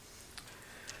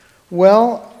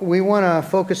Well, we want to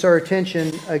focus our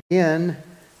attention again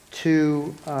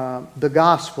to the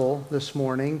gospel this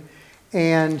morning.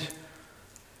 And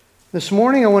this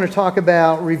morning I want to talk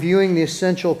about reviewing the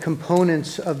essential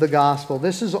components of the gospel.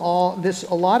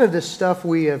 A lot of this stuff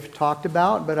we have talked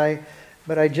about, but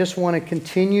I just want to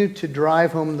continue to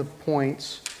drive home the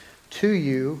points to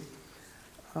you.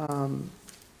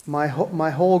 My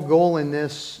whole goal in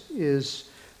this is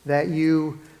that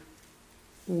you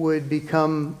would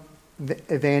become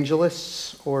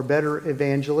evangelists or better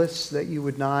evangelists, that you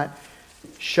would not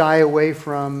shy away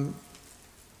from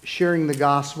sharing the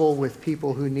gospel with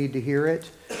people who need to hear it,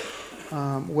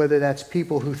 whether that's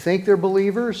people who think they're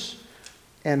believers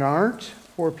and aren't,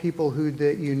 or people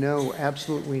that you know,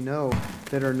 absolutely know,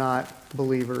 that are not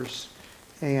believers,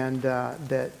 and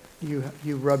that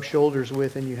you rub shoulders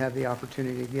with and you have the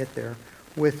opportunity to get there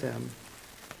with them.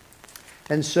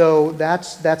 And so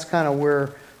that's kind of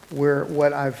where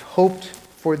what I've hoped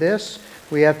for this.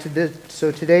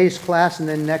 So today's class, and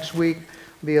then next week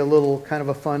be a little kind of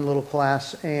a fun little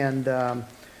class, and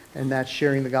that's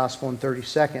sharing the gospel in 30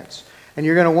 seconds. And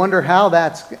you're going to wonder how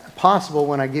that's possible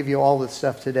when I give you all this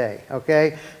stuff today.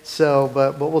 Okay, so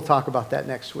but we'll talk about that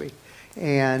next week,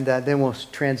 and then we'll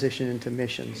transition into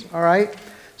missions. All right.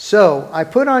 So I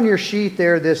put on your sheet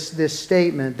there this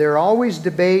statement: there are always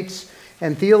debates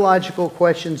and theological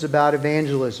questions about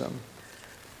evangelism.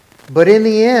 But in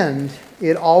the end,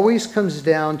 it always comes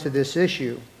down to this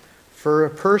issue. For a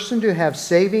person to have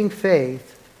saving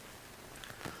faith,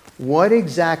 what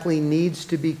exactly needs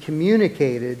to be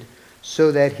communicated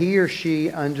so that he or she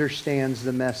understands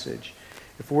the message?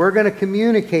 If we're going to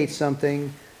communicate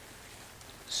something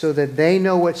so that they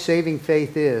know what saving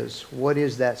faith is, what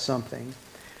is that something?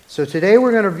 So today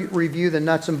we're going to review the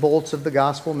nuts and bolts of the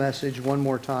gospel message one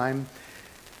more time.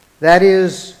 That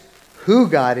is, who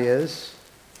God is,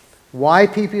 why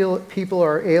people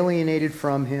are alienated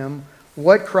from Him,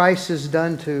 what Christ has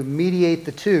done to mediate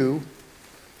the two,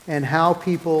 and how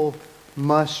people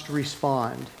must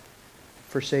respond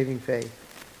for saving faith.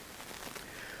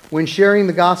 When sharing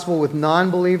the gospel with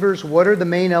non-believers, what are the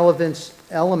main elements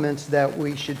that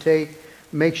we should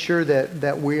make sure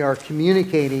that we are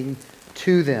communicating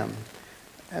to them?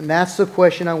 And that's the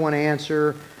question I want to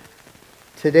answer.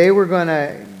 Today we're going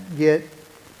to get,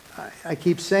 I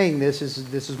keep saying this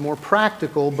is more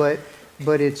practical, but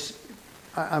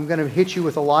I'm going to hit you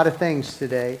with a lot of things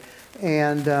today,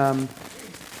 and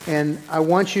I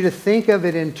want you to think of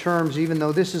it in terms, even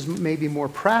though this is maybe more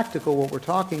practical what we're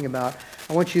talking about,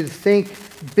 I want you to think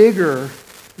bigger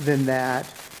than that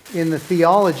in the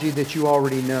theology that you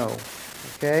already know.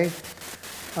 Okay?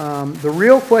 The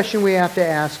real question we have to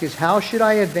ask is, how should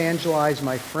I evangelize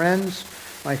my friends,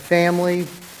 my family,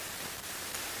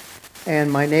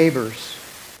 and my neighbors?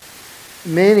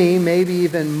 Many, maybe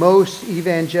even most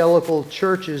evangelical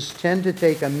churches tend to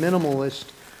take a minimalist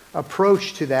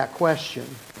approach to that question.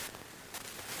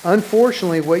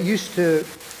 Unfortunately, what used to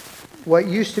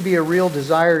be a real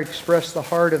desire to express the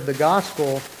heart of the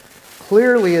gospel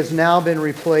clearly has now been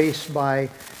replaced by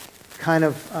kind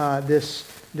of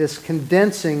this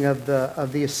condensing of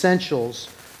the essentials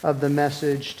of the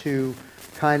message to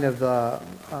kind of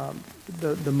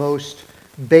the most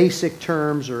basic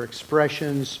terms or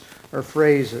expressions or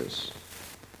phrases.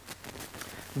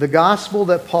 The gospel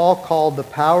that Paul called the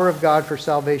power of God for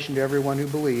salvation to everyone who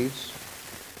believes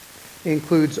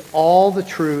includes all the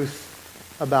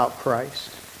truth about Christ.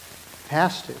 It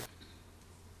has to.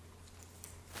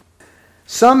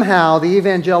 Somehow the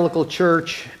evangelical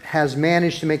church has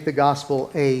managed to make the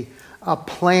gospel a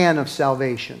plan of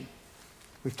salvation.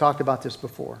 We've talked about this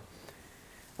before.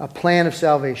 A plan of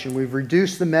salvation. We've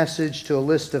reduced the message to a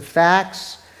list of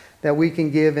facts that we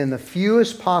can give in the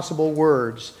fewest possible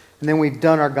words, and then we've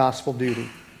done our gospel duty.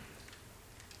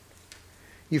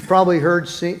 You've probably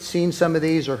seen some of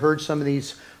these or heard some of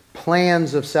these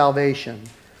plans of salvation,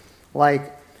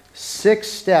 like 6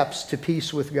 steps to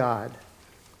peace with God,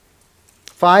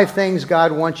 5 things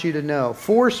God wants you to know,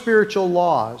 4 spiritual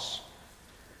laws,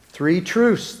 3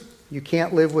 truths you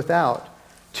can't live without,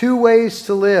 2 ways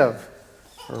to live,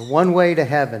 or 1 way to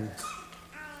heaven.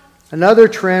 Another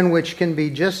trend which can be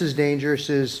just as dangerous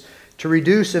is to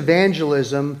reduce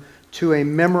evangelism to a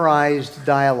memorized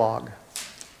dialogue.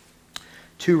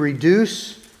 To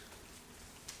reduce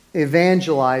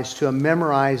evangelize to a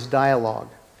memorized dialogue.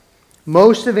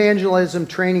 Most evangelism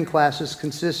training classes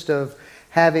consist of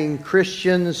having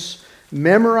Christians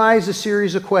memorize a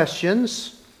series of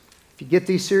questions. If you get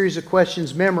these series of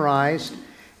questions memorized,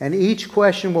 and each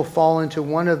question will fall into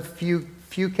one of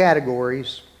few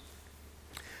categories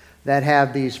that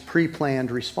have these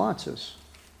pre-planned responses.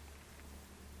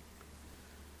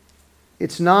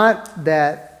 It's not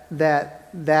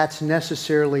that's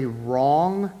necessarily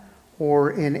wrong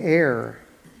or in error,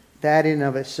 that in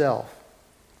of itself.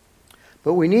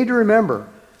 But we need to remember,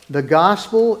 the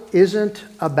gospel isn't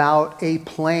about a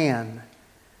plan.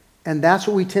 And that's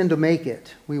what we tend to make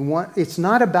it. It's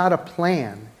not about a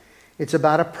plan. It's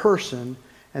about a person,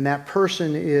 and that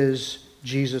person is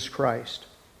Jesus Christ.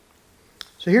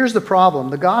 So here's the problem.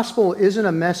 The gospel isn't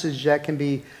a message that can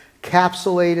be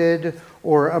capsulated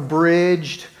or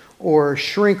abridged or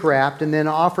shrink-wrapped and then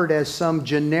offered as some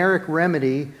generic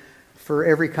remedy for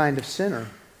every kind of sinner.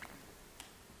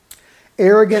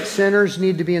 Arrogant sinners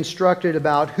need to be instructed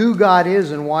about who God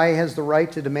is and why He has the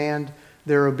right to demand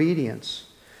their obedience.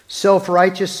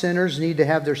 Self-righteous sinners need to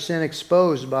have their sin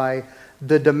exposed by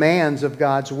the demands of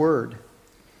God's Word.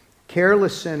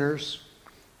 Careless sinners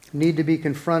need to be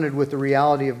confronted with the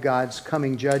reality of God's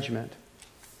coming judgment.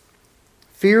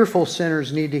 Fearful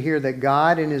sinners need to hear that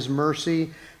God in His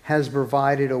mercy has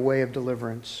provided a way of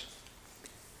deliverance.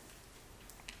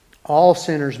 All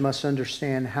sinners must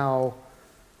understand how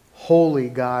holy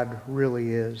God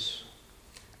really is.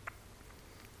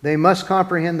 They must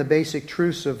comprehend the basic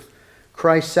truths of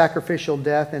Christ's sacrificial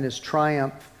death and His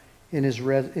triumph in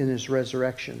His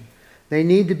resurrection. They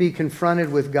need to be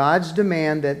confronted with God's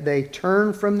demand that they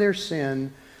turn from their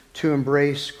sin to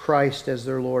embrace Christ as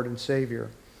their Lord and Savior.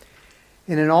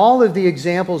 And in all of the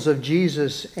examples of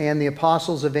Jesus and the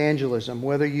apostles' evangelism,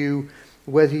 whether you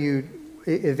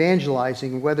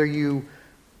evangelizing, whether you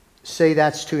say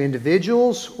that's to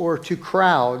individuals or to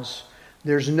crowds,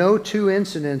 there's no two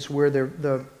incidents where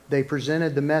they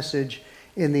presented the message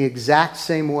in the exact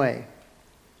same way,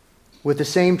 with the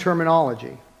same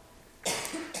terminology.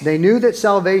 They knew that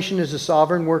salvation is a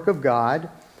sovereign work of God.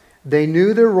 They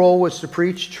knew their role was to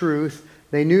preach truth.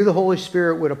 They knew the Holy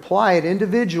Spirit would apply it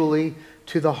individually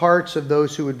to the hearts of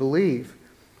those who would believe.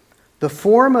 The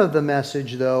form of the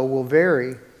message, though, will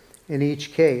vary in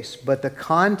each case, but the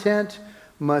content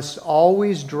must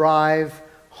always drive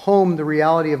home the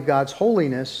reality of God's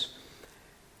holiness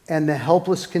and the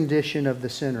helpless condition of the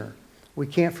sinner. We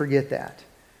can't forget that.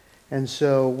 And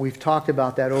so we've talked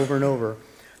about that over and over.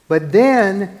 But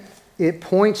then it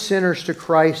points sinners to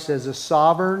Christ as a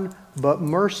sovereign but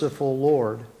merciful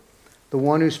Lord, the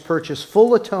one who's purchased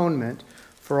full atonement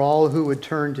for all who would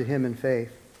turn to Him in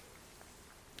faith.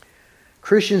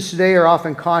 Christians today are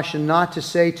often cautioned not to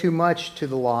say too much to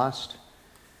the lost.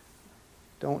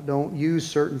 Don't use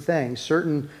certain things.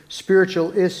 Certain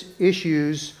spiritual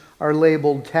issues are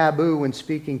labeled taboo when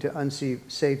speaking to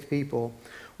unsaved people.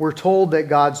 We're told that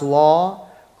God's law,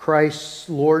 Christ's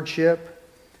lordship,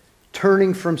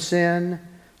 turning from sin,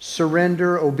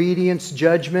 surrender, obedience,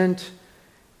 judgment,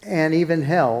 and even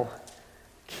hell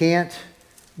can't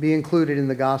be included in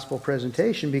the gospel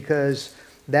presentation because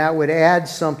that would add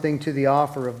something to the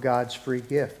offer of God's free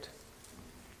gift.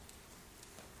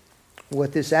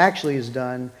 What this actually has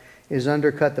done is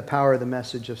undercut the power of the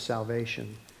message of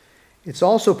salvation. It's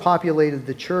also populated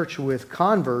the church with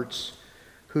converts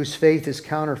whose faith is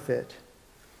counterfeit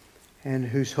and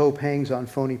whose hope hangs on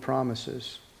phony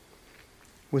promises.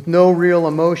 With no real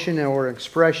emotion or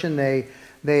expression, they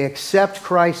accept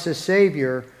Christ as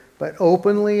Savior, but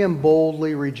openly and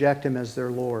boldly reject Him as their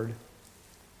Lord,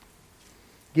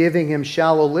 giving Him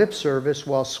shallow lip service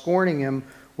while scorning Him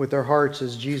with their hearts,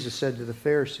 as Jesus said to the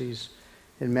Pharisees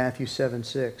in Matthew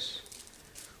 7:6,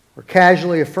 or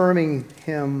casually affirming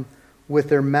Him with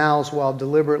their mouths while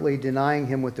deliberately denying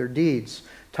Him with their deeds.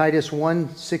 Titus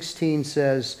 1:16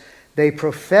 says, "They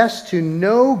profess to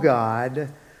know God,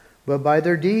 but by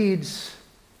their deeds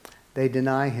they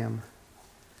deny Him,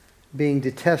 being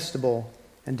detestable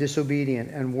and disobedient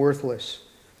and worthless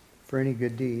for any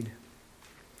good deed."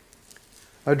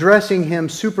 Addressing Him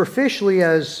superficially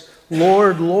as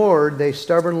Lord, Lord, they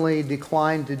stubbornly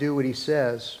decline to do what He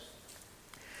says.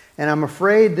 And I'm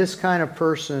afraid this kind of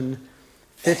person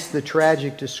fits the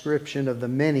tragic description of the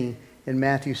many in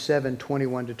Matthew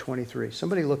 7:21-23.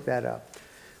 Somebody look that up.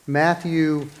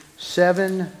 Matthew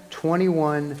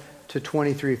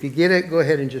 7:21-23. If you get it, go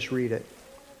ahead and just read it.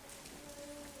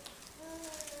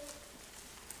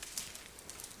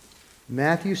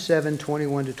 Matthew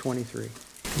 7:21-23.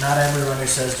 Not everyone who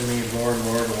says to me, Lord,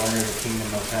 Lord, will enter the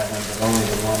kingdom of heaven, but only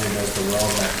the one who does the will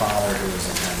of my Father who is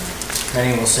in heaven.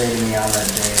 Many will say to me on that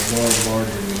day, Lord,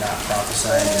 Lord, did we not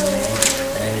prophesy in your name,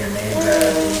 and in your name drive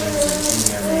out demons, and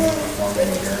in your name perform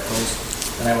many miracles?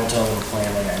 Then I will tell them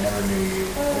plainly, I never knew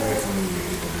you. Away from me, you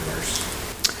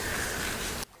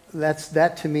evildoers.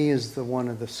 That to me is one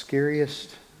of the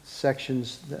scariest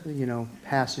sections,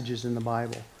 passages in the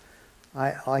Bible.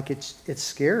 It's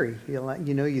scary.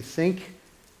 You think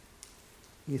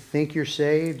You think you're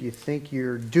saved. You think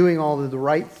you're doing all of the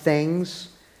right things.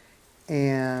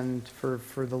 And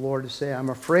for the Lord to say, I'm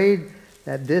afraid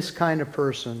that this kind of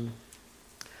person,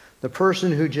 the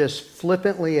person who just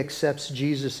flippantly accepts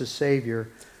Jesus as Savior,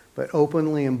 but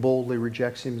openly and boldly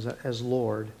rejects Him as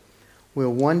Lord,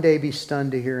 will one day be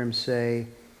stunned to hear Him say,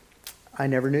 I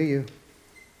never knew you.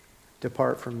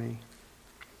 Depart from me.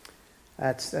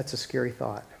 That's a scary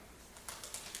thought.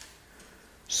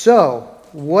 So,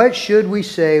 what should we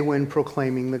say when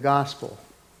proclaiming the gospel?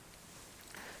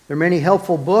 There are many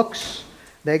helpful books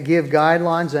that give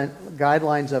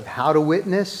guidelines of how to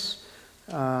witness.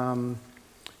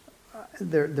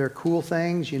 They're cool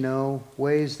things,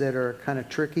 ways that are kind of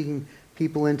tricking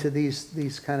people into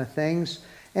these kind of things.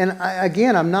 And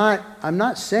I'm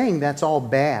not saying that's all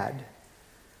bad.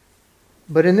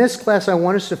 But in this class, I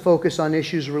want us to focus on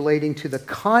issues relating to the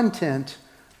content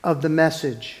of the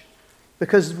message.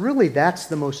 Because really, that's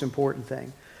the most important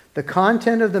thing. The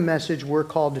content of the message we're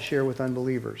called to share with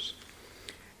unbelievers.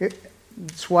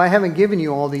 That's why I haven't given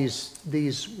you all these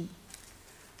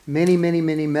many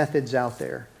methods out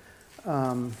there.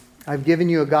 I've given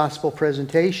you a gospel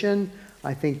presentation.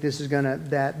 I think this is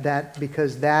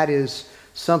because that is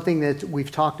something that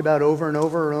we've talked about over and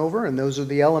over and over, and those are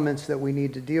the elements that we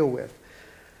need to deal with.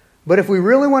 But if we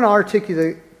really want to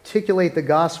articulate the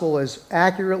gospel as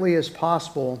accurately as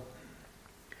possible,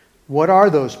 what are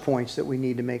those points that we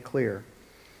need to make clear?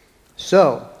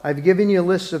 So, I've given you a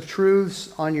list of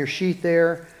truths on your sheet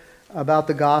there about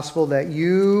the gospel that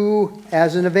you,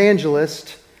 as an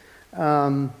evangelist,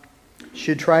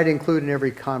 should try to include in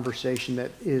every conversation that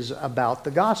is about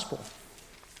the gospel.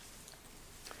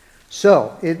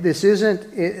 So,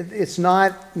 it's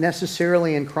not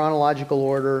necessarily in chronological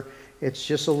order. It's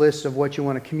just a list of what you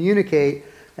want to communicate.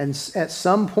 And at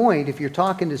some point, if you're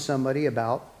talking to somebody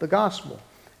about the gospel,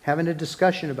 having a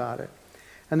discussion about it.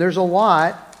 And there's a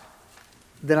lot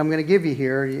that I'm going to give you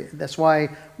here. That's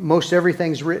why most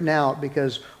everything's written out,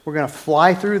 because we're going to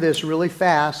fly through this really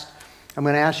fast. I'm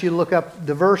going to ask you to look up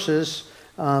the verses,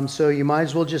 so you might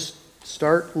as well just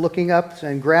start looking up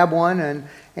and grab one,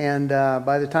 and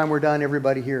by the time we're done,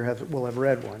 everybody here will have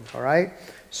read one. All right?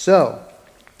 So,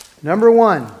 number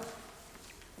 1,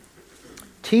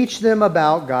 teach them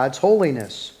about God's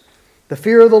holiness. The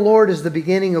fear of the Lord is the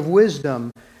beginning of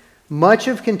wisdom. Much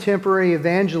of contemporary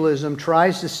evangelism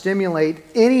tries to stimulate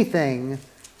anything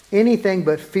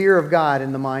but fear of God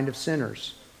in the mind of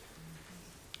sinners.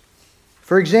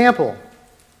 For example,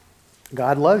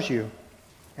 God loves you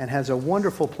and has a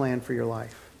wonderful plan for your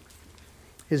life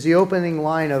is the opening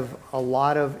line of a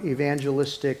lot of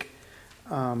evangelistic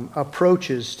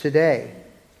approaches today.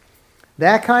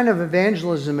 That kind of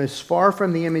evangelism is far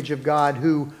from the image of God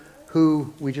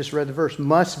who we just read the verse,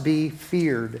 must be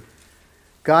feared.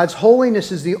 God's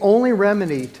holiness is the only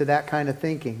remedy to that kind of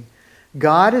thinking.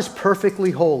 God is perfectly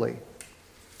holy,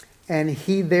 and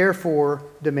He therefore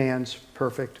demands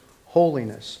perfect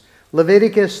holiness.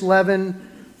 Leviticus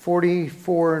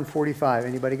 11:44 and 45.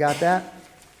 Anybody got that?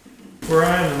 For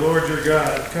I am the Lord your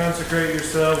God. Consecrate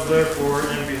yourselves therefore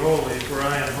and be holy, for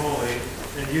I am holy.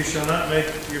 And you shall not make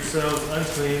yourselves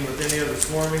unclean with any of the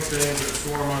swarming things that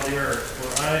swarm on the earth.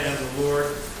 For I am the Lord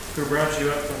who brought you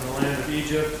up from the land of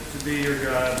Egypt to be your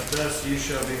God. Thus you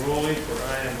shall be holy, for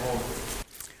I am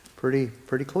holy.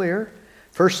 Pretty clear.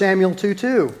 1 Samuel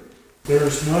 2:2. There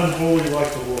is none holy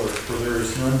like the Lord, for there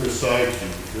is none beside you.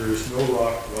 There is no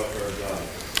rock like our God.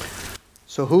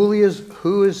 So who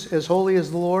is as holy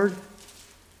as the Lord?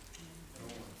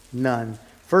 None.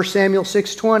 1 Samuel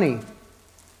 6:20.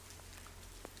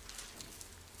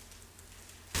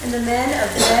 And the men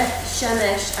of Beth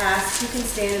Shemesh asked, who can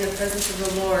stand in the presence of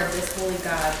the Lord, this holy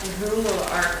God? To whom will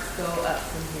the ark go up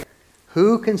from here?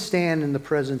 Who can stand in the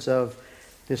presence of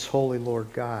this holy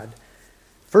Lord God?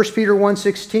 1 Peter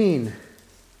 1:16.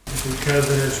 Because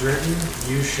it is written,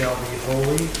 you shall be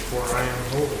holy, for I am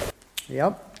holy.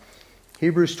 Yep.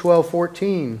 Hebrews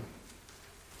 12:14.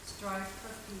 Strive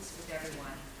for peace with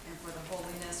everyone, and for the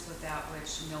holiness without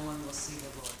which no one will see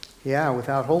the Lord. Yeah,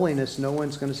 without holiness, no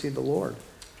one's going to see the Lord.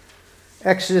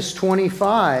 Exodus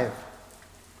 25.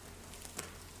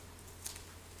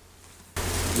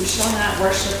 You shall not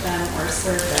worship them or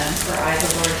serve them, for I,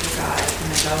 the Lord your God,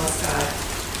 am a jealous God,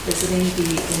 visiting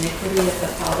the iniquity of the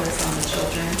fathers on the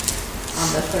children, on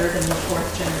the third and the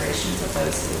fourth generations of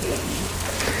those who hate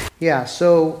me. Yeah,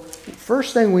 so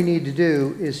first thing we need to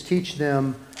do is teach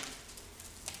them,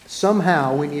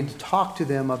 somehow we need to talk to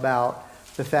them about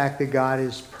the fact that God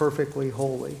is perfectly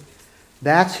holy.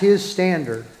 That's His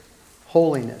standard,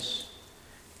 holiness.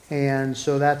 And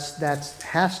so that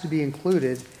has to be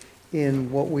included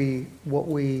in what we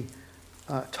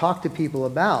talk to people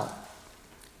about.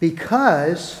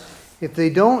 Because if they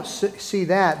don't see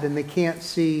that, then they can't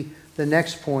see the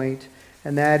next point,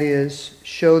 and that is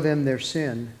show them their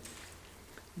sin.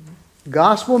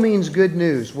 Gospel means good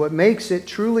news. What makes it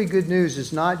truly good news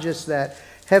is not just that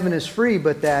heaven is free,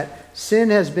 but that sin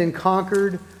has been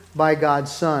conquered by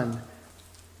God's Son.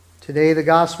 Today the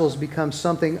gospel has become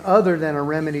something other than a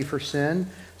remedy for sin.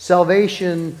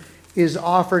 Salvation is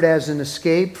offered as an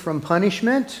escape from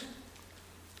punishment,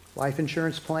 life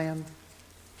insurance plan.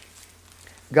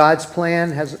 God's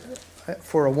plan has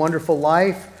for a wonderful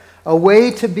life, a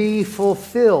way to be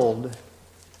fulfilled,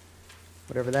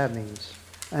 whatever that means.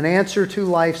 An answer to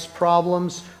life's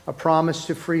problems, a promise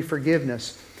to free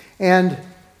forgiveness. And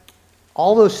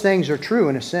all those things are true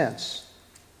in a sense,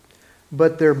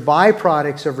 but they're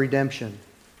byproducts of redemption,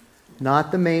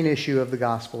 not the main issue of the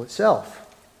gospel itself.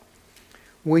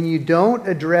 When you don't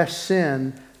address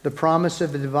sin, the promise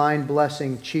of a divine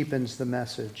blessing cheapens the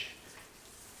message.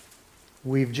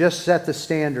 We've just set the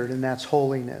standard, and that's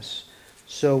holiness.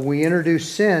 So we introduce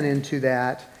sin into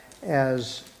that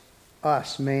as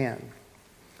us, man.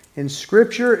 In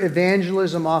Scripture,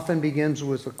 evangelism often begins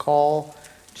with a call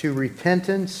to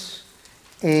repentance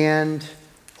and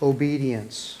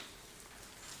obedience.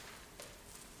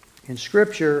 In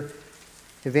Scripture,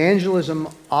 evangelism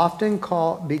often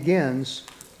begins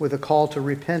with a call to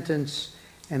repentance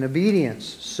and obedience.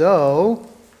 So,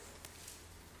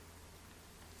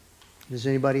 does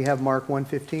anybody have Mark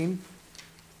 1:15?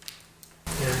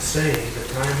 And saying, the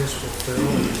time is fulfilled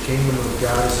and the kingdom of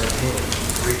God is at hand.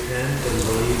 Repent and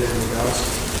believe in the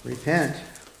gospel. Repent.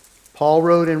 Paul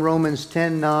wrote in Romans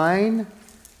 10:9.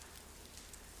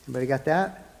 Anybody got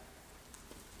that?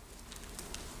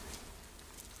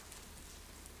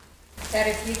 That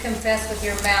if you confess with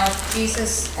your mouth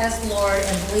Jesus as Lord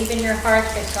and believe in your heart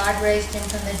that God raised him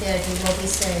from the dead, you will be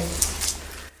saved.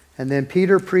 And then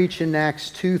Peter preached in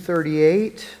Acts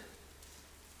 2:38.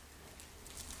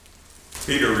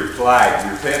 Peter replied,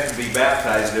 repent and be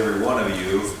baptized, every one of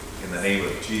you, in the name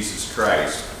of Jesus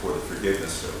Christ, for the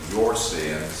forgiveness of your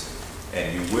sins,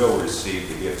 and you will receive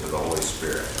the gift of the Holy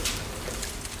Spirit.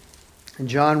 And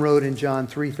John wrote in John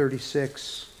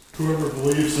 3:36. Whoever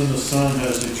believes in the Son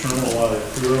has eternal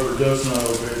life. Whoever does not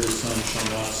obey the Son shall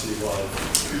not see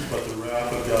life, but the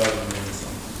wrath of God remains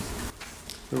on him.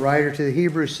 The writer to the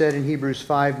Hebrews said in Hebrews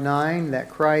 5:9 that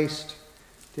Christ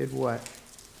did what?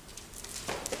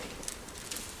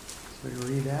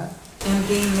 Somebody read that? And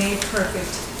being made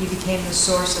perfect, he became the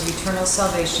source of eternal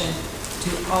salvation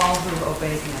to all who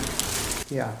obey him.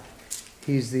 Yeah.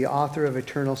 He's the author of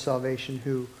eternal salvation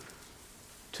to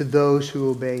those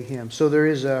who obey him. So there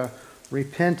is a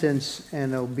repentance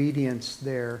and obedience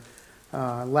there.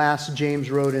 Last,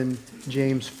 James wrote in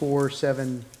James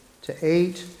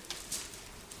 4:7-8.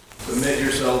 Submit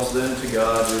yourselves then to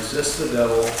God, resist the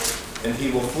devil, and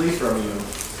he will flee from you.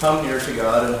 Come near to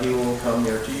God, and he will come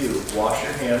near to you. Wash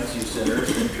your hands, you sinners,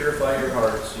 and purify your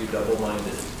hearts, you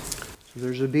double-minded. So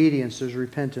there's obedience, there's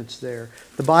repentance there.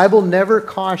 The Bible never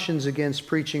cautions against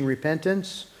preaching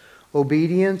repentance,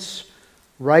 obedience,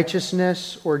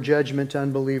 righteousness, or judgment to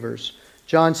unbelievers.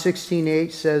 John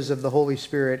 16:8 says of the Holy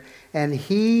Spirit, and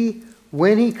he,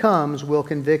 when he comes, will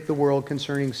convict the world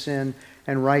concerning sin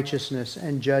and righteousness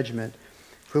and judgment.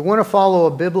 If we want to follow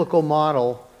a biblical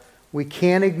model, we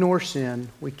can't ignore sin.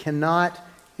 We cannot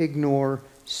ignore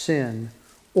sin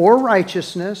or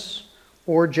righteousness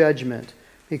or judgment,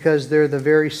 because they're the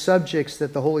very subjects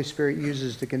that the Holy Spirit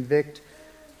uses to convict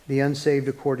the unsaved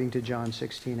according to John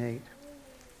 16:8.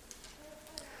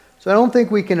 So I don't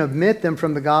think we can omit them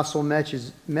from the gospel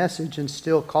message and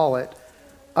still call it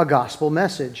a gospel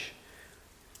message.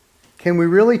 Can we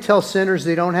really tell sinners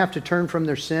they don't have to turn from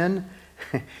their sin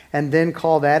and then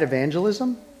call that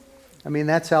evangelism? I mean,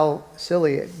 that's how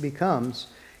silly it becomes.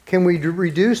 Can we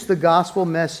reduce the gospel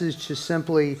message to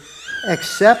simply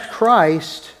accept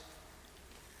Christ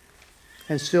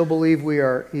and still believe we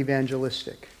are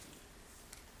evangelistic?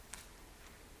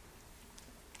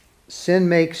 Sin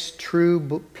makes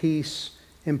true peace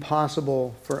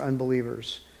impossible for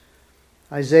unbelievers.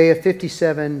 Isaiah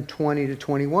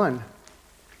 57:20-21.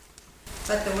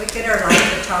 But the wicked are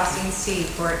like the tossing sea,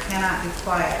 for it cannot be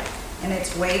quiet, and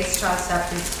its waves toss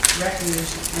up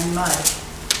refuse and mud.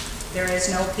 There is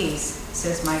no peace,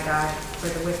 says my God, for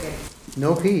the wicked.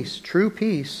 No peace. True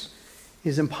peace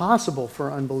is impossible for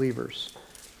unbelievers.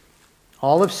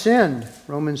 All have sinned.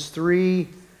 Romans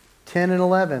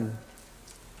 3:10-11.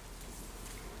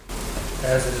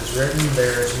 As it is written,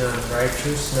 there is none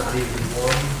righteous, not even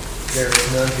one. There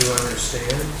is none who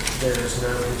understand. There is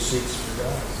none who seeks for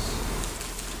God.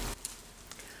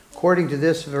 according to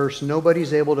this verse,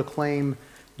 nobody's able to claim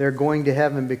they're going to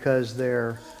heaven because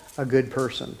they're a good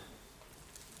person.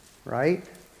 Right?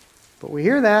 But we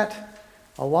hear that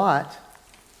a lot.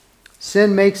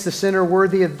 Sin makes the sinner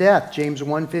worthy of death, James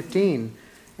 1:15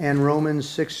 and Romans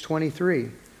 6:23.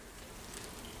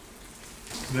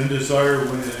 Then desire,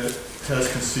 when it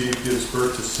has conceived, gives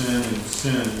birth to sin, and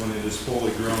sin, when it is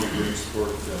fully grown, brings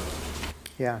forth death.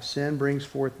 Yeah, sin brings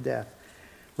forth death.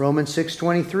 Romans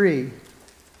 6:23.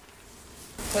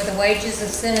 For the wages of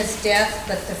sin is death,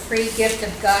 but the free gift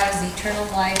of God is eternal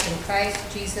life in Christ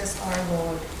Jesus our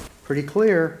Lord. Pretty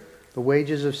clear. The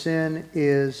wages of sin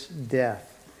is death.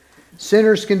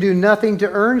 Sinners can do nothing to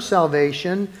earn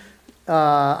salvation.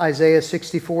 Isaiah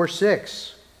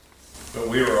 64:6. But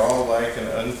we are all like an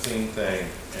unclean thing,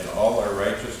 and all our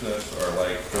righteousness are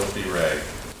like filthy rags.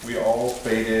 We all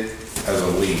faded as a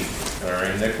leaf, and our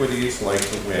iniquities, like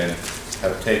the wind,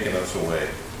 have taken us away.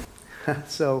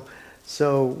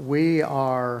 So we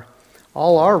are,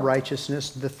 all our righteousness,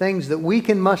 the things that we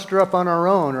can muster up on our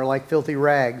own are like filthy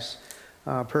rags.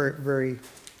 Very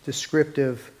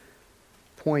descriptive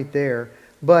point there.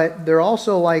 But they're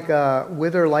also like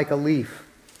wither like a leaf.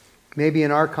 Maybe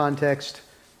in our context,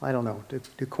 I don't know.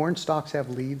 Do corn stalks have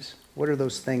leaves? What are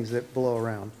those things that blow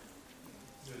around?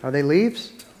 Are they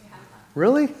leaves?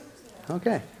 Really?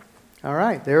 Okay. All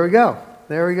right. There we go.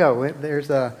 There we go. There's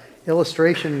a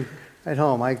illustration at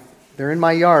home. They're in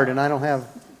my yard and I don't have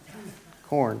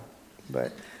corn,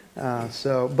 but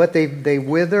they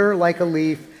wither like a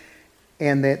leaf,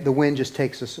 and the wind just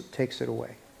takes it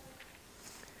away.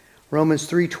 Romans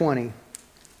 3:20.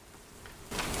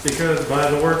 Because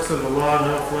by the works of the law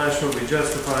no flesh will be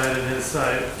justified in his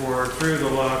sight, for through the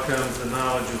law comes the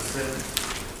knowledge of sin.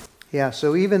 Yeah,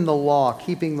 so even the law,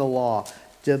 keeping the law,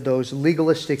 those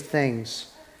legalistic things,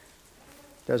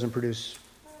 doesn't produce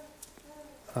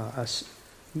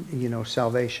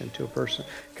salvation to a person.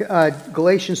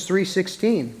 Galatians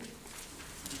 3:16.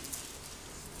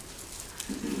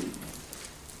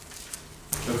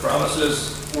 The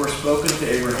promises were spoken to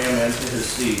Abraham and to his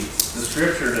seed. The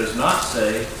scripture does not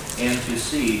say, and to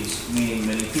seeds, meaning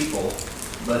many people,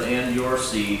 but and your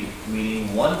seed,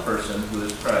 meaning one person who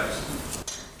is Christ.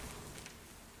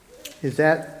 Is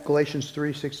that Galatians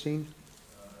 3:16?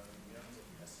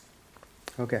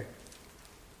 Okay.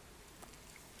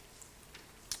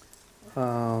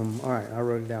 All right, I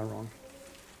wrote it down wrong.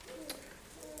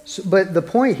 But the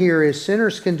point here is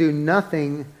sinners can do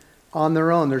nothing on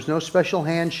their own. There's no special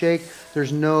handshake.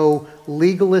 There's no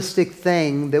legalistic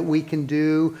thing that we can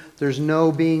do. There's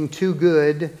no being too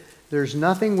good. There's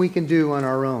nothing we can do on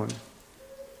our own.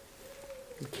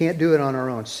 We can't do it on our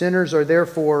own. Sinners are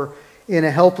therefore in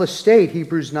a helpless state,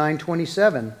 Hebrews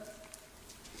 9:27.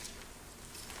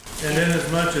 And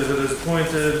inasmuch as it is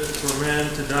appointed for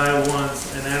men to die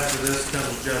once, and after this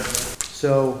comes judgment.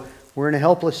 So we're in a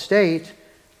helpless state.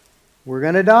 We're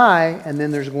going to die, and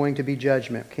then there's going to be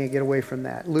judgment. Can't get away from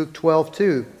that. Luke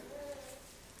 12:2.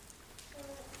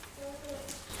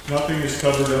 Nothing is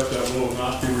covered up that will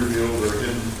not be revealed, or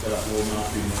hidden that will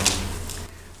not be known.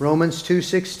 Romans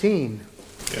 2:16.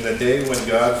 In the day when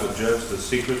God will judge the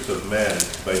secrets of men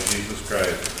by Jesus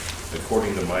Christ,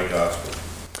 according to my gospel.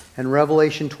 And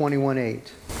Revelation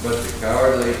 21:8. But the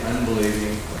cowardly,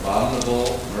 unbelieving,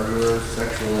 abominable, murderers,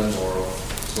 sexual immoral,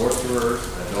 sorcerers,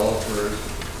 adulterers,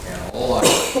 and all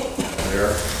idols have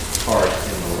their part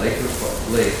in the lake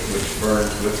which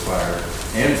burns with fire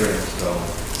and brimstone,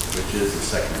 which is the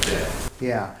second death.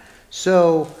 Yeah.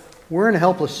 So we're in a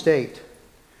helpless state.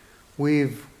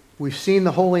 We've seen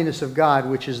the holiness of God,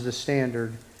 which is the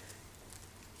standard,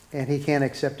 and He can't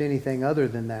accept anything other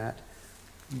than that.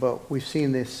 But we've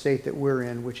seen the state that we're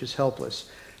in, which is helpless.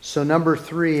 So number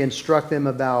 3, instruct them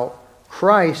about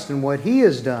Christ and what He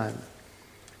has done.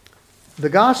 The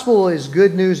gospel is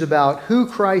good news about who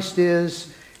Christ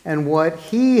is and what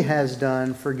He has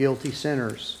done for guilty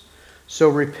sinners. So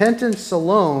repentance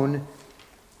alone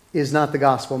is not the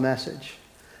gospel message.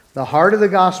 The heart of the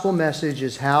gospel message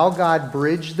is how God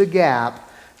bridged the gap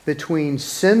between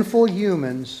sinful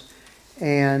humans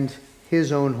and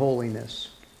His own holiness.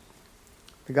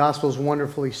 The gospel is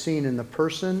wonderfully seen in the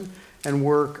person and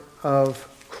work of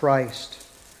Christ.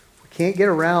 We can't get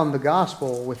around the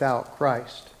gospel without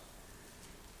Christ.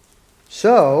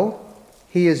 So,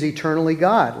 He is eternally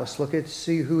God. Let's look at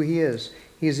see who He is.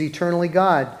 He is eternally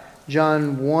God.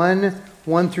 John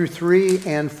 1:1-3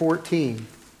 and 14.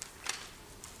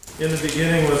 In the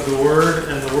beginning was the Word,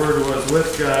 and the Word was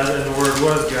with God, and the Word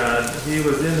was God. He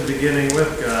was in the beginning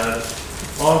with God.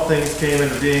 All things came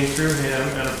into being through Him,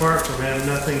 and apart from Him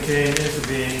nothing came into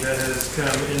being that has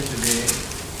come into being.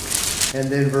 And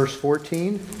then verse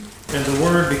 14. And the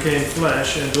Word became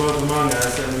flesh and dwelt among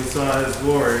us, and we saw his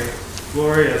glory,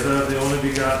 glory as of the only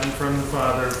begotten from the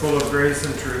Father, full of grace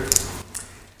and truth.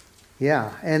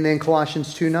 Yeah, and then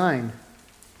Colossians 2:9.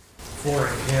 For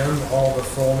in him all the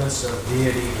fullness of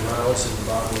deity dwells in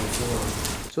bodily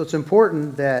form. So it's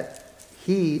important that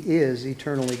he is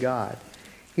eternally God.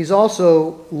 He's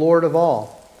also Lord of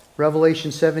all.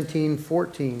 Revelation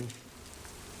 17:14.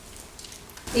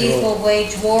 These will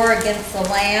wage war against the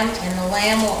Lamb, and the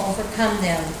Lamb will overcome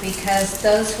them, because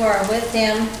those who are with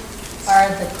him are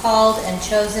the called and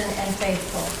chosen and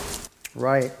faithful.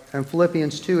 Right. And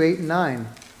Philippians 2:8 and 9.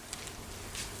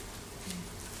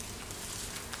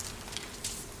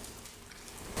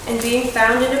 And being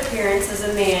found in appearance as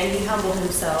a man, he humbled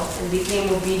himself and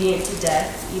became obedient to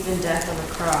death, even death on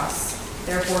the cross.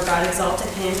 Therefore God exalted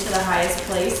him to the highest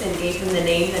place and gave him the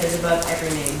name that is above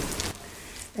every name.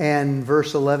 And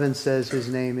verse 11 says his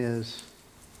name is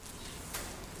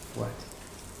what?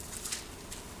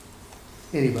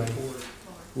 Anybody?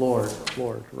 Lord,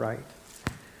 right.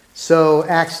 So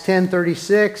Acts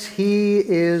 10:36, he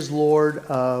is Lord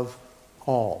of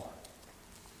all.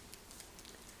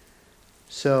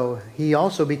 So he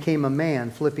also became a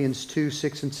man, Philippians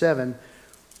 2:6 and 7.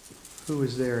 Who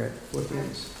is there at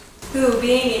Philippians? Who,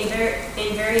 being in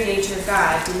very nature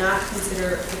God, did not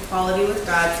consider equality with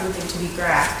God something to be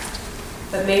grasped,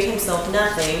 but made himself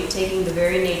nothing, taking the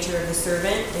very nature of a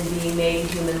servant and being made in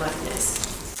human likeness.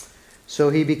 So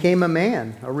he became a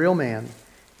man, a real man,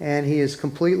 and he is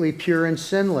completely pure and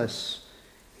sinless.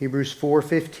 Hebrews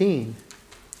 4:15.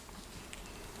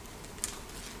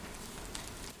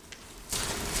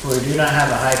 For we do not have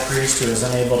a high priest who is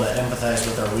unable to empathize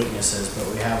with our weaknesses, but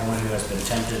we have one who has been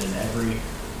tempted in every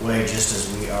way just as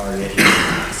we are, yet he did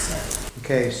not sin.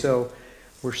 Okay, so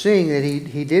we're seeing that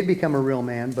he did become a real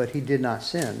man, but he did not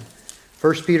sin.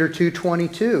 1 Peter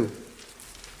 2:22.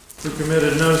 Who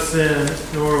committed no sin,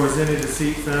 nor was any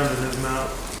deceit found in his mouth.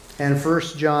 And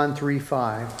 1 John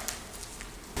 3:5.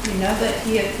 You know that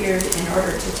he appeared in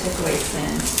order to take away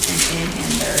sins, and in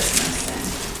him there is no sin.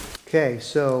 Okay,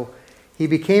 so he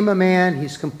became a man.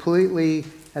 He's completely,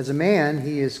 as a man,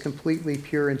 he is completely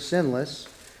pure and sinless.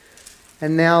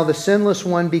 And now the sinless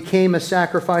one became a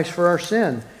sacrifice for our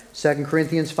sin. 2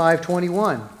 Corinthians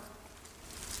 5:21.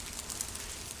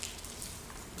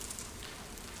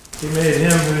 He made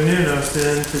him who knew no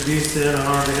sin to be sin on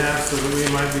our behalf, so that we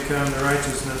might become the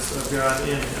righteousness of God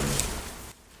in him.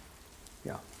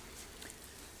 Yeah.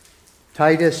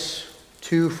 Titus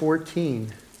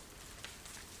 2:14.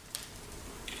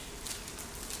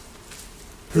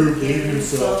 Who gave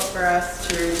himself for us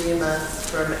to redeem us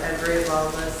from every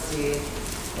lawless deed,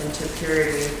 and to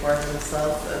purity for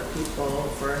himself a people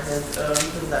for his own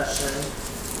possession,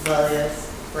 zealous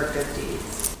for good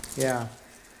deeds. Yeah.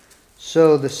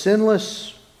 So the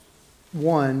sinless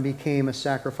one became a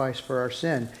sacrifice for our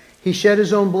sin. He shed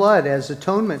his own blood as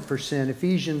atonement for sin.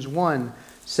 Ephesians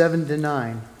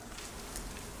 1:7-9.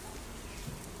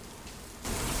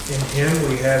 In him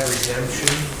we have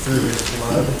redemption through his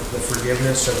blood, the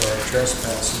forgiveness of our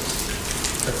trespasses,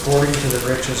 according to the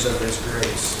riches of his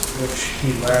grace, which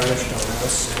he lavished on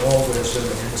us in all wisdom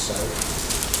and insight.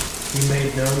 He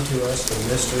made known to us the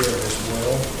mystery of his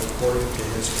will, according to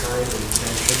his kind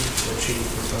intention, which he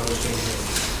proposed in him.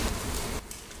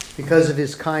 Because of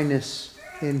his kindness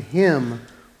in him,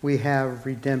 we have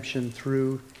redemption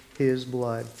through his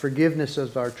blood. Forgiveness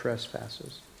of our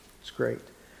trespasses. It's great.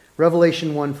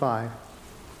 Revelation 1:5.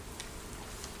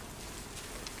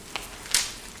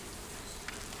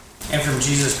 And from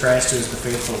Jesus Christ, who is the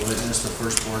faithful witness, the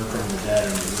firstborn from the dead,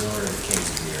 and the ruler of the kings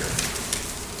of the earth.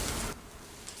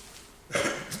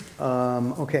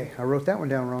 Okay, I wrote that one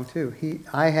down wrong too. He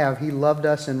loved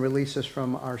us and released us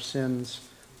from our sins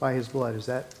by his blood. Is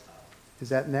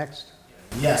that next?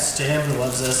 Yes, to him who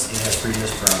loves us, he has freed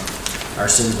us from our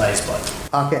sins by his blood.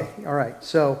 Okay, all right.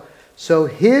 So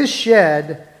he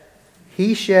shed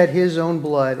his own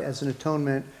blood as an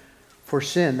atonement for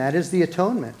sin. That is the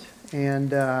atonement.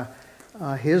 And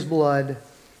his blood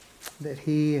that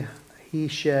he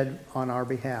shed on our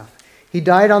behalf. He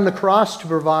died on the cross to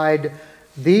provide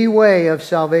the way of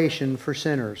salvation for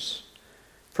sinners.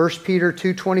 1 Peter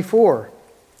 2:24.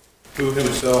 Who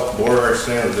himself bore our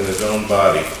sins in his own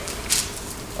body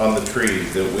on the tree,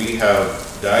 that we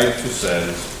have died to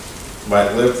sins,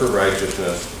 might live for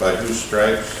righteousness, by whose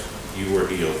stripes you were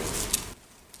healed.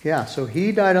 Yeah, so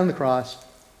he died on the cross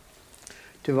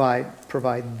to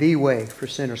provide the way for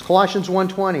sinners. Colossians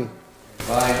 1:20.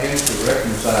 By him to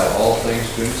reconcile all things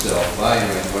to himself, by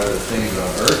him, whether things on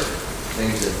earth,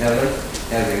 things in heaven,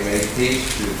 having made peace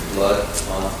through the blood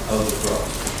of the cross.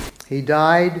 He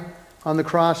died on the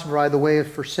cross to provide the way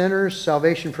for sinners,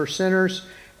 salvation for sinners,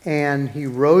 and he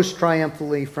rose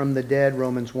triumphantly from the dead,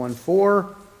 Romans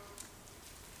 1:4.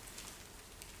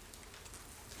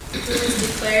 Who was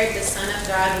declared the Son of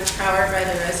God with power by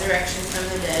the resurrection from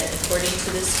the dead, according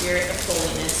to the Spirit of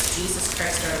holiness, Jesus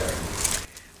Christ our Lord.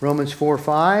 Romans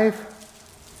 4:5.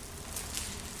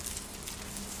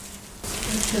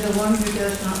 And to the one who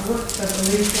does not work but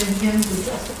believes in him who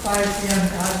justifies the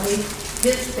ungodly,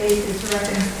 his faith is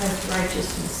reckoned as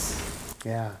righteousness.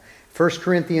 Yeah. 1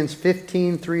 Corinthians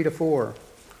 15:3-4.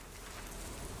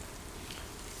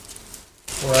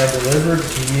 For I delivered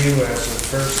to you as of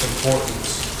first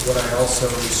importance what I also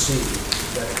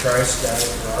received, that Christ died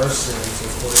for our sins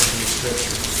according to the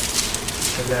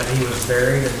Scriptures, and that he was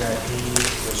buried, and that he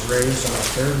was raised on the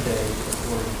third day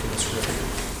according to the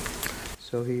Scriptures.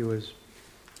 So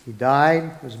he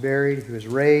died, was buried, he was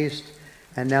raised,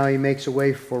 and now he makes a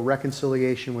way for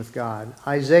reconciliation with God.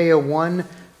 Isaiah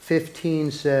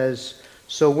 1:15 says,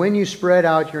 "So when you spread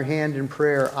out your hand in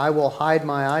prayer, I will hide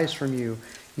my eyes from you.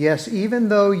 Yes, even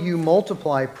though you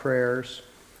multiply prayers,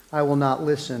 I will not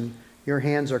listen. Your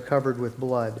hands are covered with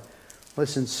blood."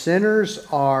 Listen, sinners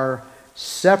are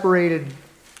separated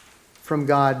from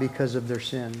God because of their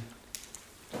sin.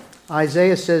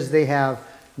 Isaiah says they have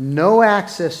no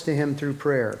access to him through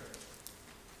prayer.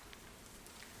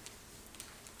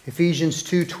 Ephesians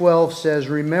 2:12 says,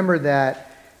 "Remember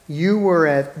that you were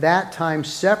at that time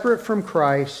separate from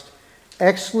Christ,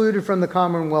 excluded from the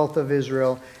commonwealth of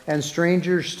Israel, and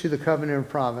strangers to the covenant of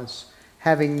promise,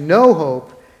 having no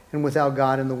hope and without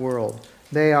God in the world."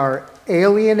 They are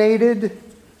alienated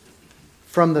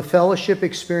from the fellowship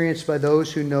experienced by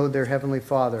those who know their Heavenly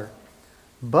Father.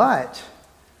 But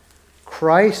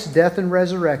Christ's death and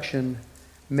resurrection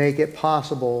make it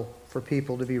possible for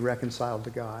people to be reconciled to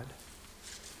God.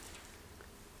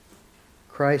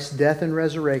 Christ's death and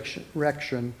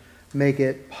resurrection make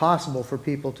it possible for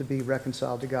people to be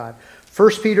reconciled to God.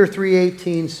 1 Peter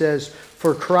 3:18 says,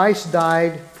 "For Christ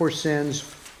died for sins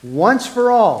once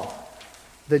for all,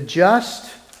 the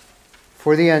just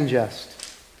for the unjust,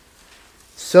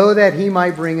 so that he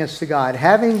might bring us to God,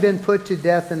 having been put to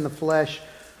death in the flesh,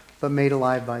 but made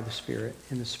alive by the Spirit,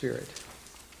 in the Spirit."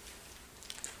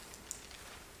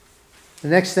 The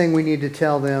next thing we need to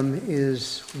tell them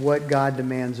is what God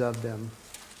demands of them.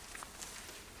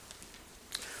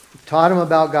 We've taught them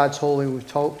about God's holy. We've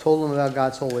told them about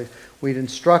God's holy. We've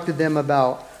instructed them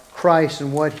about Christ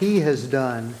and what he has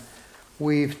done.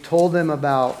 We've told them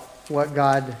about what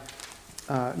God,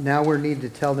 now we need to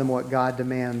tell them what God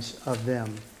demands of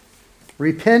them.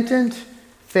 Repentant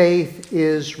faith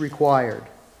is required.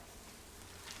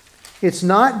 It's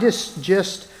not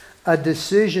just a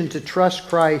decision to trust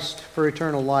Christ for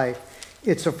eternal life.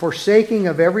 It's a forsaking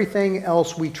of everything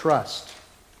else we trust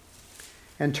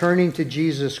and turning to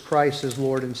Jesus Christ as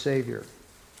Lord and Savior.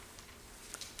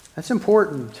 That's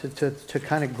important to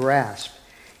kind of grasp.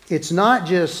 It's not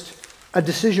just a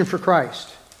decision for Christ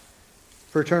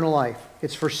for eternal life.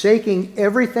 It's forsaking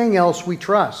everything else we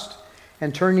trust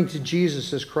and turning to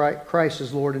Jesus as Christ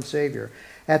as Lord and Savior.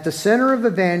 At the center of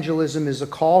evangelism is a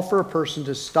call for a person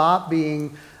to stop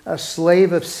being a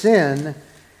slave of sin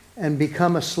and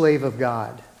become a slave of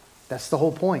God. That's the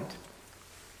whole point.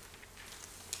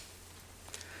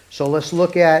 So let's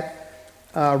look at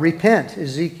repent,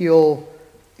 Ezekiel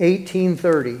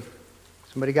 18:30.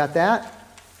 Somebody got that?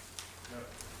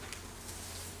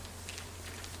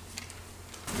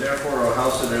 Therefore, O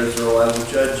house of Israel, I will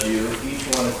judge you, each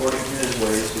one according to his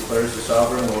ways, declares the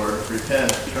sovereign Lord.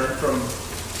 Repent,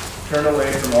 turn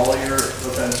away from all your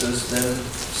offenses, then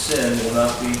sin will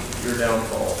not be your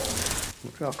downfall.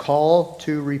 A call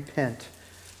to repent.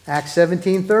 Acts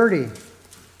 17:30.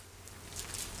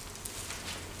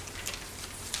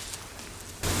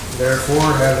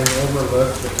 Therefore, having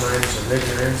overlooked the times of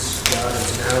ignorance, God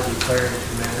is now declaring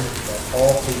to men that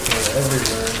all people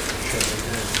everywhere should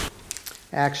repent.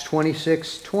 Acts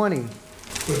 26:20.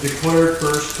 But declare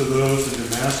first to those in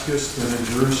Damascus, then in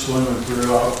Jerusalem, and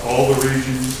throughout all the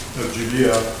region of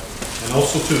Judea, and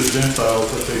also to the Gentiles,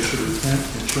 that they should repent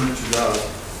and turn to God,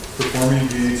 performing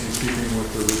deeds in keeping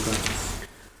with their repentance.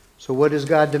 So what does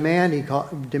God demand? He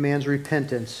demands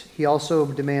repentance. He also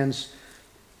demands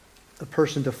a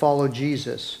person to follow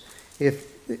Jesus. If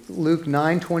Luke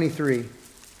 9:23.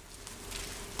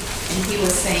 And he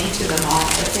was saying to them all,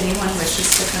 if anyone wishes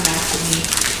to come after me,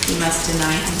 he must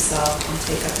deny himself and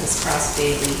take up his cross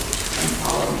daily and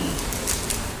follow me.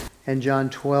 And John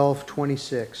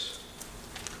 12:26.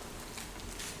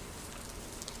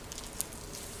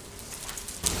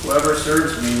 Whoever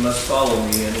serves me must follow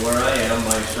me, and where I am,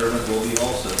 my servant will be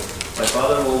also. My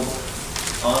Father will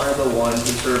Honor the one who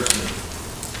serves me.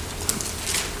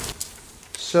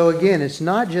 So again, it's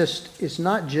not just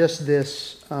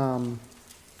this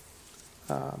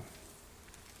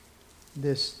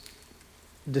this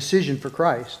decision for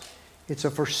Christ. It's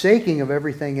a forsaking of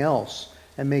everything else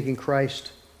and making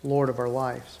Christ Lord of our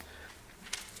lives.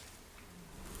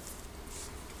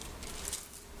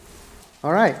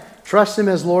 All right. Trust Him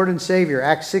as Lord and Savior.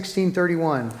 Acts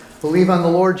 16:31. Believe on the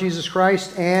Lord Jesus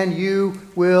Christ and you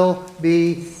will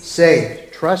be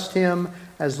saved. Trust Him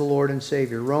as the Lord and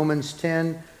Savior. Romans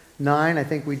 10:9. I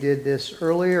think we did this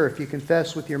earlier. If you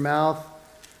confess with your mouth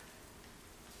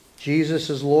Jesus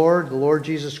is Lord, the Lord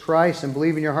Jesus Christ, and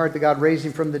believe in your heart that God raised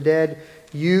Him from the dead,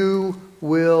 you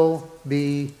will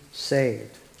be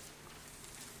saved.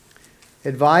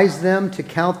 Advise them to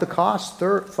count the cost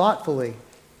thoughtfully.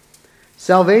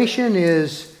 Salvation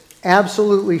is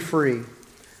absolutely free.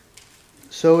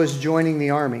 So is joining the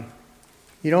army.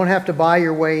 You don't have to buy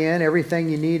your way in. Everything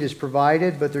you need is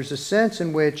provided, but there's a sense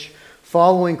in which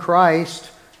following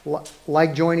Christ,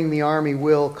 like joining the army,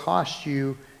 will cost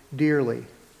you dearly.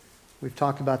 We've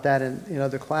talked about that in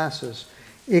other classes.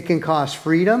 It can cost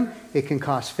freedom. It can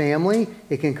cost family.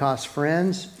 It can cost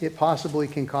friends. It possibly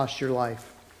can cost your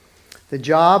life. The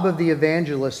job of the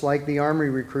evangelist, like the army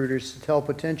recruiters, is to tell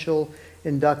potential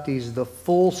inductees the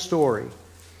full story.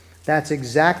 That's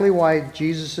exactly why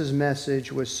Jesus'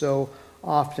 message was so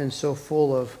often so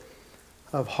full of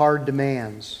hard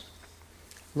demands.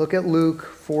 Look at Luke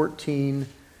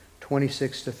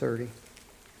 14:26-30.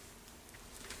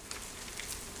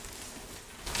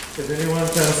 If anyone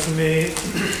comes to me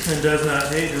and does not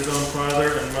hate his own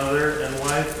father and mother and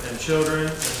wife and children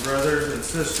and brothers and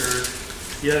sisters,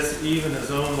 yes, even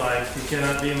his own life, he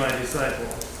cannot be my disciple.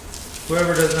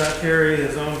 Whoever does not carry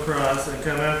his own cross and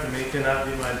come after me cannot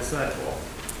be my disciple.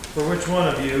 For which one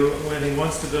of you, when he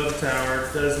wants to build a tower,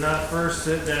 does not first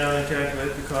sit down and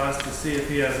calculate the cost to see if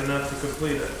he has enough to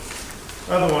complete it?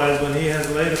 Otherwise, when he has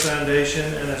laid a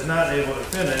foundation and is not able to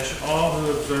finish, all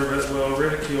who observe it will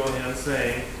ridicule him,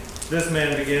 saying, "This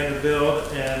man began to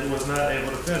build and was not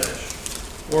able to finish."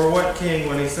 Or what king,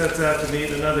 when he sets out to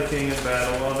meet another king in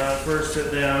battle, will not first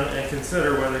sit down and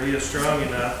consider whether he is strong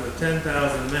enough with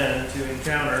 10,000 men to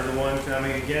encounter the one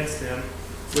coming against him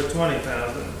with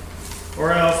 20,000?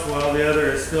 Or else, while the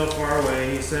other is still far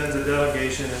away, he sends a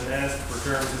delegation and asks for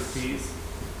terms of peace.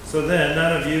 So then,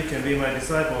 none of you can be my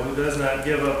disciple who does not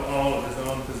give up all of his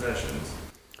own possessions.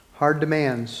 Hard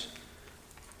demands.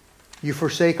 You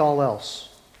forsake all else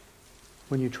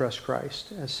when you trust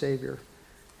Christ as Savior.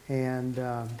 And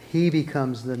He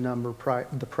becomes the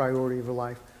priority of your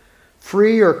life.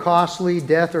 Free or costly,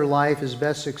 death or life is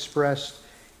best expressed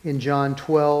in John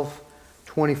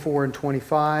 12:24 and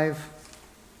 25.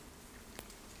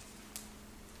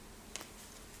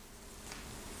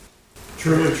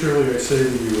 Truly, truly, I say to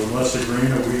you, unless a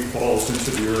grain of wheat falls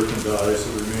into the earth and dies,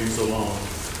 it remains alone.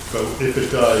 But if it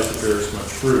dies, it bears much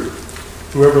fruit.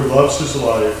 Whoever loves his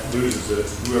life loses it.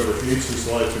 Whoever hates his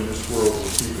life in this world will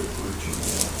keep it for eternal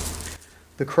life.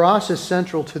 The cross is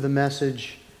central to the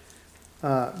message,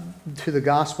 to the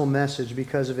gospel message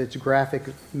because of its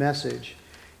graphic message.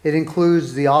 It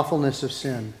includes the awfulness of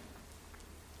sin.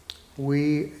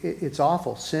 It's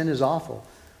awful. Sin is awful.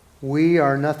 We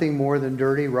are nothing more than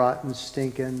dirty, rotten,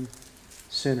 stinking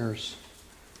sinners.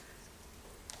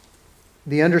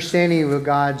 The understanding of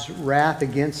God's wrath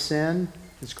against sin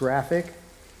is graphic.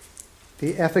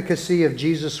 The efficacy of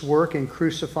Jesus' work in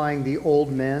crucifying the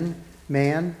old man.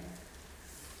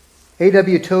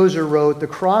 A.W. Tozer wrote, "The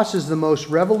cross is the most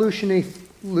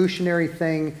revolutionary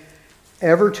thing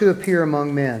ever to appear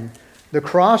among men. The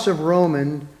cross of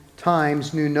Roman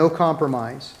times knew no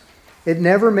compromise. It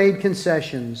never made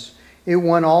concessions. It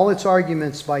won all its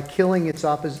arguments by killing its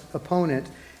opponent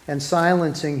and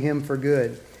silencing him for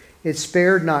good. It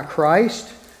spared not Christ,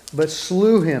 but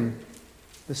slew him,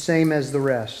 the same as the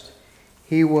rest.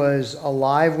 He was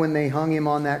alive when they hung him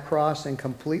on that cross and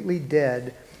completely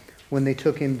dead when they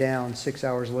took him down 6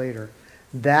 hours later."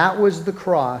 That was the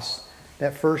cross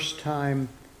that first time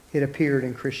it appeared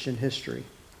in Christian history.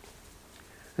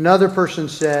 Another person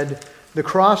said, "The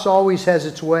cross always has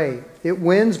its way. It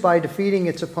wins by defeating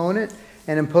its opponent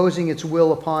and imposing its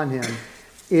will upon him.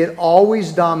 It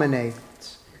always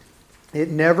dominates. It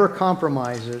never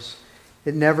compromises.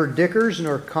 It never dickers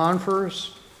nor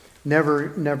confers,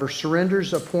 never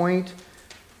surrenders a point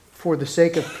for the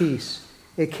sake of peace.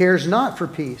 It cares not for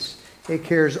peace. It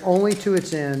cares only to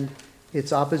its end,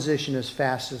 its opposition as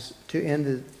fast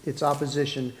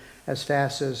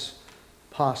as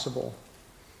possible."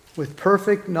 With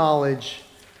perfect knowledge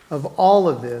of all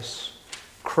of this,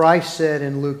 Christ said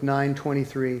in Luke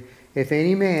 9:23, If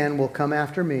any man will come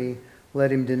after me,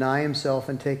 let him deny himself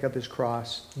and take up his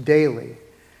cross daily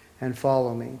and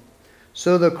follow me.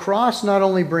 So the cross not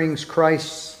only brings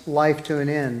Christ's life to an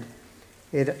end,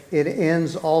 it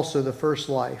ends also the first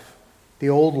life, the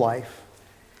old life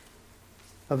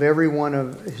of every one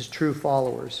of his true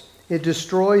followers. It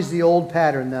destroys the old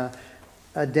pattern, the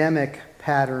Adamic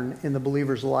pattern in the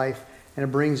believer's life, and it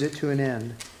brings it to an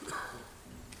end.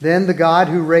 Then the God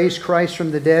who raised Christ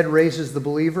from the dead raises the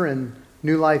believer and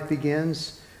new life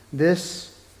begins.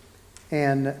 This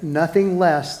and nothing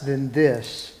less than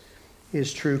this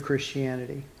is true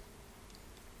Christianity.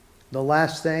 The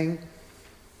last thing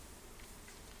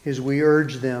is we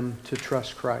urge them to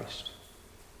trust Christ.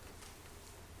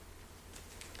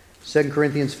 2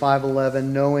 Corinthians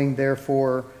 5:11, knowing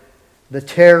therefore the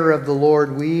terror of the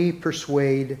Lord, we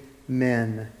persuade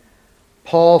men.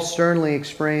 Paul sternly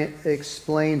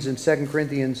explains in 2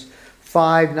 Corinthians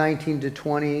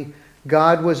 5:19-20,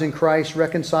 God was in Christ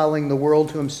reconciling the world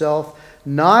to himself,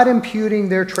 not imputing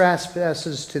their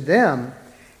trespasses to them,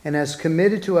 and has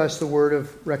committed to us the word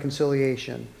of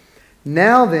reconciliation.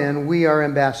 Now then, we are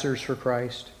ambassadors for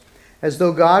Christ. As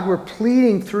though God were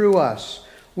pleading through us,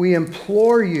 we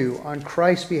implore you on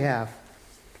Christ's behalf,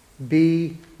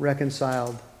 be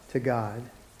reconciled to God.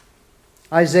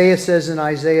 Isaiah says in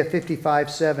Isaiah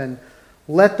 55:7,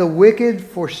 let the wicked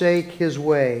forsake his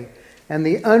way, and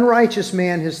the unrighteous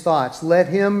man his thoughts. Let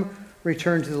him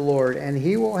return to the Lord, and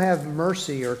he will have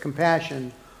mercy or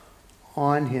compassion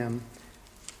on him,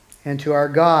 and to our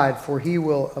God, for he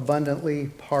will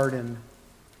abundantly pardon.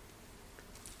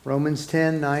 Romans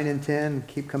 10:9 and 10,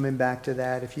 keep coming back to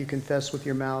that. If you confess with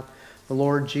your mouth the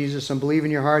Lord Jesus and believe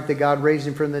in your heart that God raised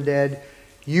him from the dead,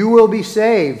 you will be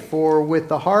saved. For with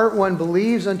the heart one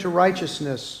believes unto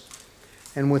righteousness,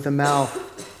 and with the mouth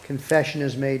confession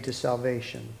is made to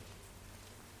salvation.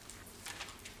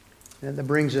 And that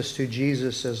brings us to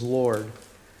Jesus as Lord.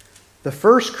 The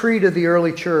first creed of the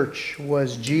early church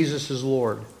was Jesus is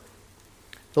Lord.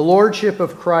 The lordship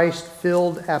of Christ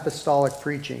filled apostolic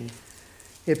preaching.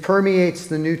 It permeates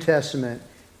the New Testament.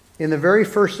 In the very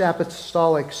first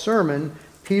apostolic sermon,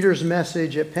 Peter's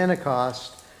message at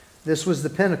Pentecost, this was the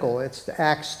pinnacle. It's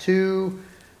Acts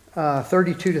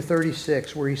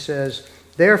 2:32-36, where he says,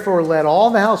 therefore let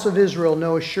all the house of Israel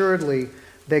know assuredly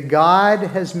that God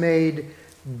has made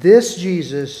this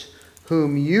Jesus,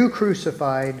 whom you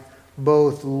crucified,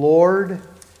 both Lord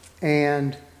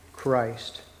and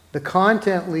Christ. The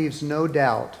content leaves no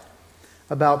doubt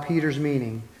about Peter's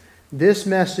meaning. This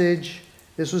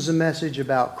was a message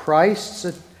about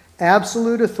Christ's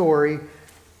absolute authority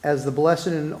as the blessed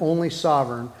and only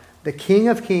sovereign, the King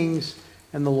of kings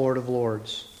and the Lord of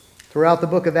lords. Throughout the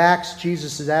book of Acts,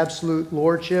 Jesus' absolute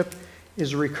lordship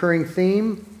is a recurring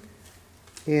theme.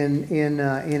 In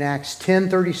Acts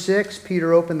 10:36,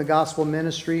 Peter opened the gospel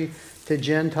ministry to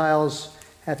Gentiles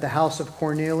at the house of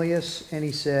Cornelius, and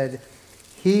he said,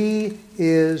 he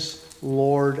is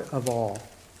Lord of all.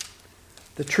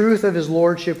 The truth of his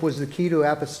lordship was the key to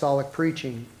apostolic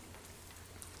preaching.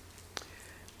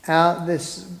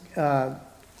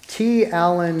 T.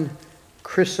 Allen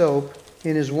Chrysop,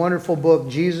 in his wonderful book,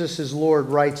 Jesus is Lord,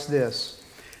 writes this: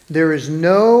 there is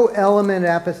no element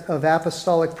of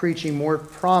apostolic preaching more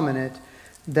prominent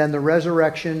than the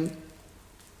resurrection,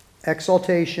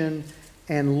 exaltation,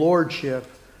 and lordship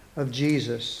of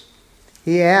Jesus.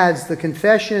 He adds, the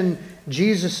confession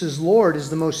Jesus is Lord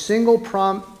is the most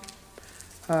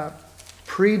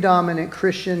predominant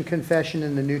Christian confession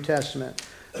in the New Testament.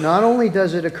 Not only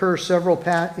does it occur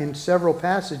in several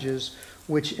passages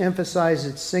which emphasize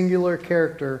its singular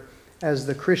character as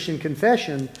the Christian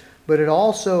confession, but it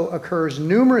also occurs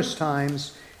numerous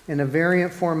times in a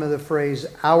variant form of the phrase,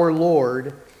 our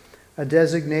Lord, a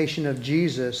designation of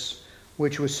Jesus,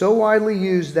 which was so widely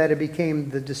used that it became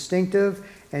the distinctive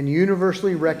and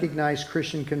universally recognized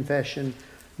Christian confession,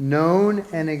 known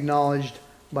and acknowledged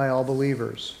by all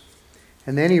believers.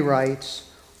 And then he writes,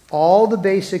 all the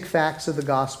basic facts of the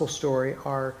gospel story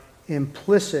are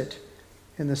implicit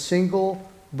in the single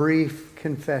brief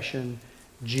confession,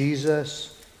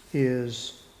 Jesus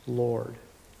is Lord.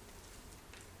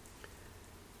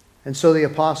 And so the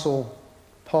Apostle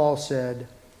Paul said,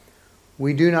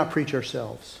 we do not preach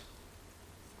ourselves,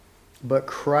 but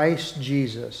Christ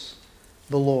Jesus,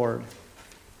 the Lord,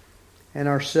 and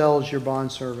ourselves your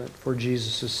bondservant for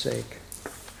Jesus' sake.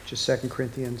 Which is 2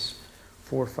 Corinthians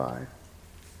 4:5.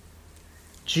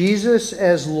 Jesus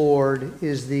as Lord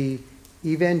is the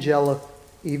evangelistic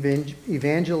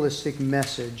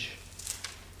message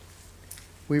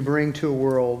we bring to a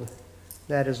world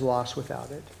that is lost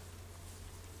without it.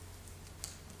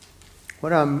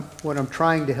 What I'm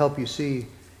trying to help you see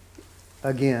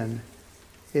again,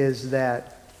 is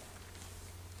that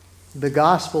the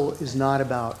gospel is not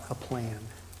about a plan.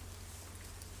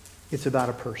 It's about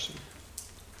a person.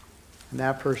 And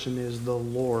that person is the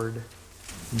Lord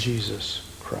Jesus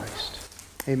Christ.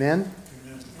 Amen?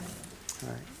 Amen. All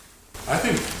right. I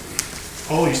think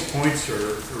all these points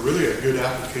are really a good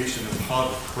application of how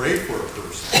to pray for a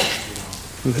person,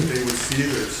 that they would see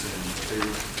their sin.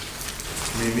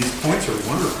 These points are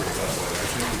wonderful that way. I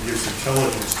think it gives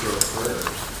intelligence to our prayers.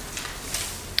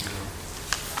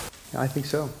 I think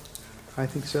so. I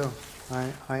think so.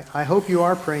 I hope you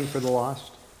are praying for the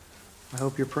lost. I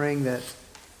hope you're praying that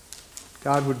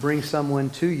God would bring someone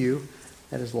to you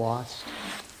that is lost.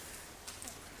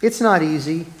 It's not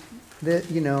easy that,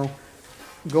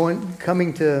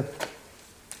 coming to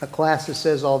a class that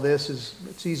says all this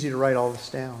it's easy to write all this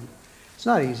down. It's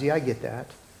not easy, I get that.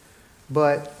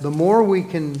 But the more we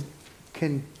can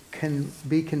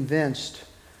be convinced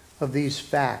of these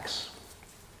facts,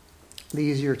 the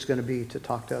easier it's going to be to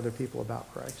talk to other people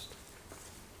about Christ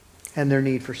and their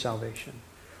need for salvation.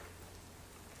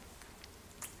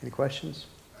 Any questions?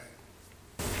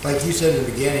 Like you said in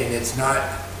the beginning, it's not,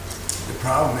 the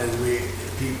problem is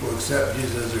people accept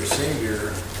Jesus as their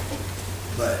Savior,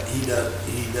 but we don't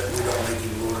make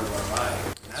Him Lord of our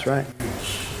life. That's right. A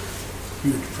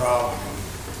huge problem.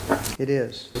 It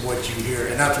is. What you hear,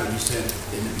 and that's what you said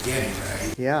in the beginning,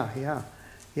 right?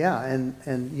 Yeah. And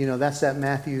that's that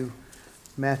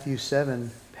Matthew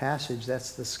 7 passage.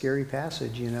 That's the scary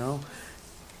passage. You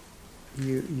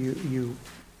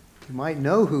might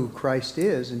know who Christ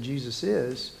is and Jesus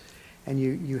is, and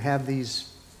you have these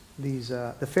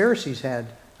the Pharisees had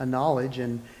a knowledge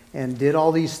and did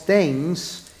all these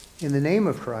things in the name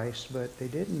of Christ, but they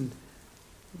didn't.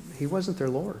 He wasn't their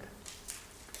Lord.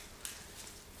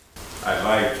 I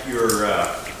like your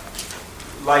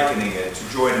likening it to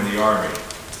joining the army.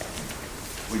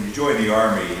 When you join the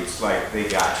army, it's like they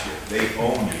got you. They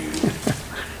own you.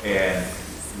 And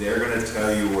they're going to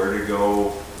tell you where to go,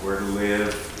 where to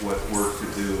live, what work to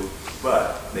do.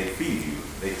 But they feed you.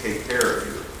 They take care of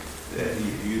you.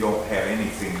 You don't have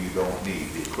anything you don't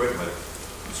need. The equipment,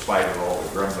 in spite of all the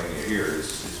grumbling you hear,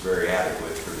 is very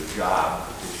adequate for the job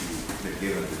that you've been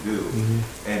given to do.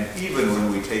 And even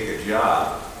when we take a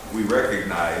job, we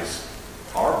recognize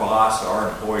our boss, our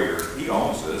employer, he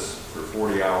owns us for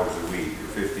 40 hours a week or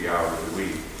 50 hours a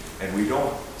week. And we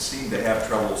don't seem to have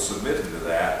trouble submitting to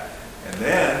that. And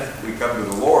then we come to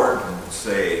the Lord and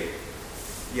say,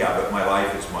 yeah, but my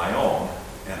life is my own.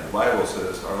 And the Bible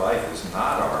says our life is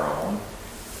not our own.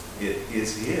 It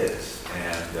is His.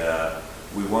 And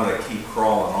we want to keep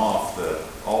crawling off the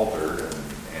altar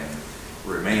and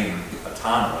remain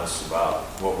autonomous about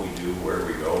what we do, where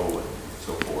we go, and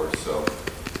so forth. So,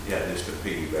 yeah, just to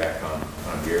piggyback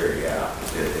on Gary, yeah.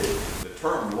 The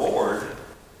term Lord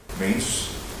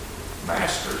means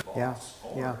master, boss,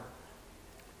 owner.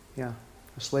 Yeah.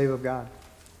 A slave of God.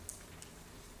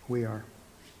 We are.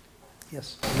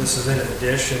 Yes. This is in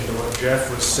addition to what Jeff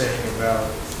was saying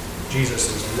about Jesus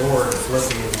as Lord,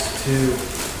 Philippians 2.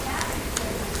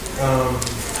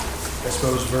 I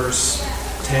suppose verse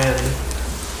 10.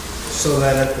 So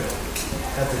that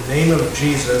at the name of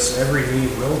Jesus, every knee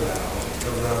will bow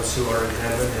of those who are in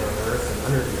heaven and on earth and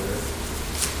under the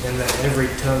earth, and that every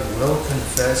tongue will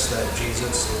confess that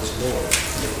Jesus is Lord,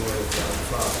 to the glory of God the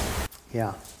Father.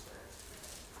 Yeah.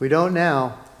 If we don't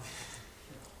now,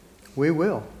 we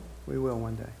will. We will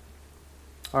one day.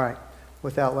 All right.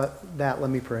 Without that, let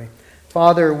me pray.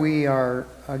 Father, we are,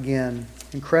 again,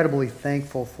 incredibly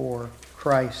thankful for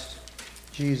Christ,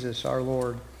 Jesus, our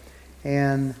Lord,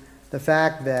 and the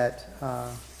fact that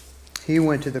He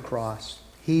went to the cross.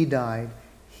 He died.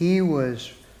 He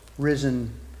was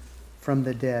risen from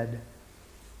the dead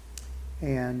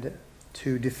and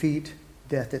to defeat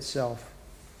death itself.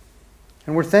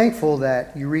 And we're thankful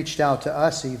that You reached out to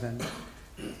us even,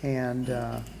 and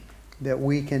that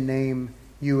we can name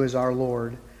You as our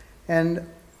Lord. And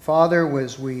Father,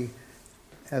 as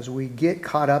we get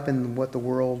caught up in what the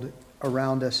world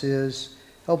around us is,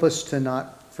 help us to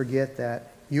not forget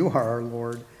that You are our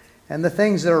Lord. And the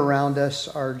things that are around us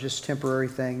are just temporary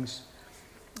things.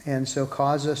 And so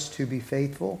cause us to be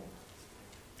faithful,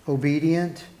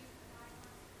 obedient,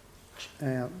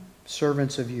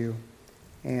 servants of You.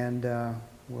 And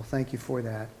we'll thank You for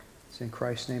that. It's in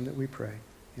Christ's name that we pray.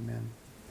 Amen.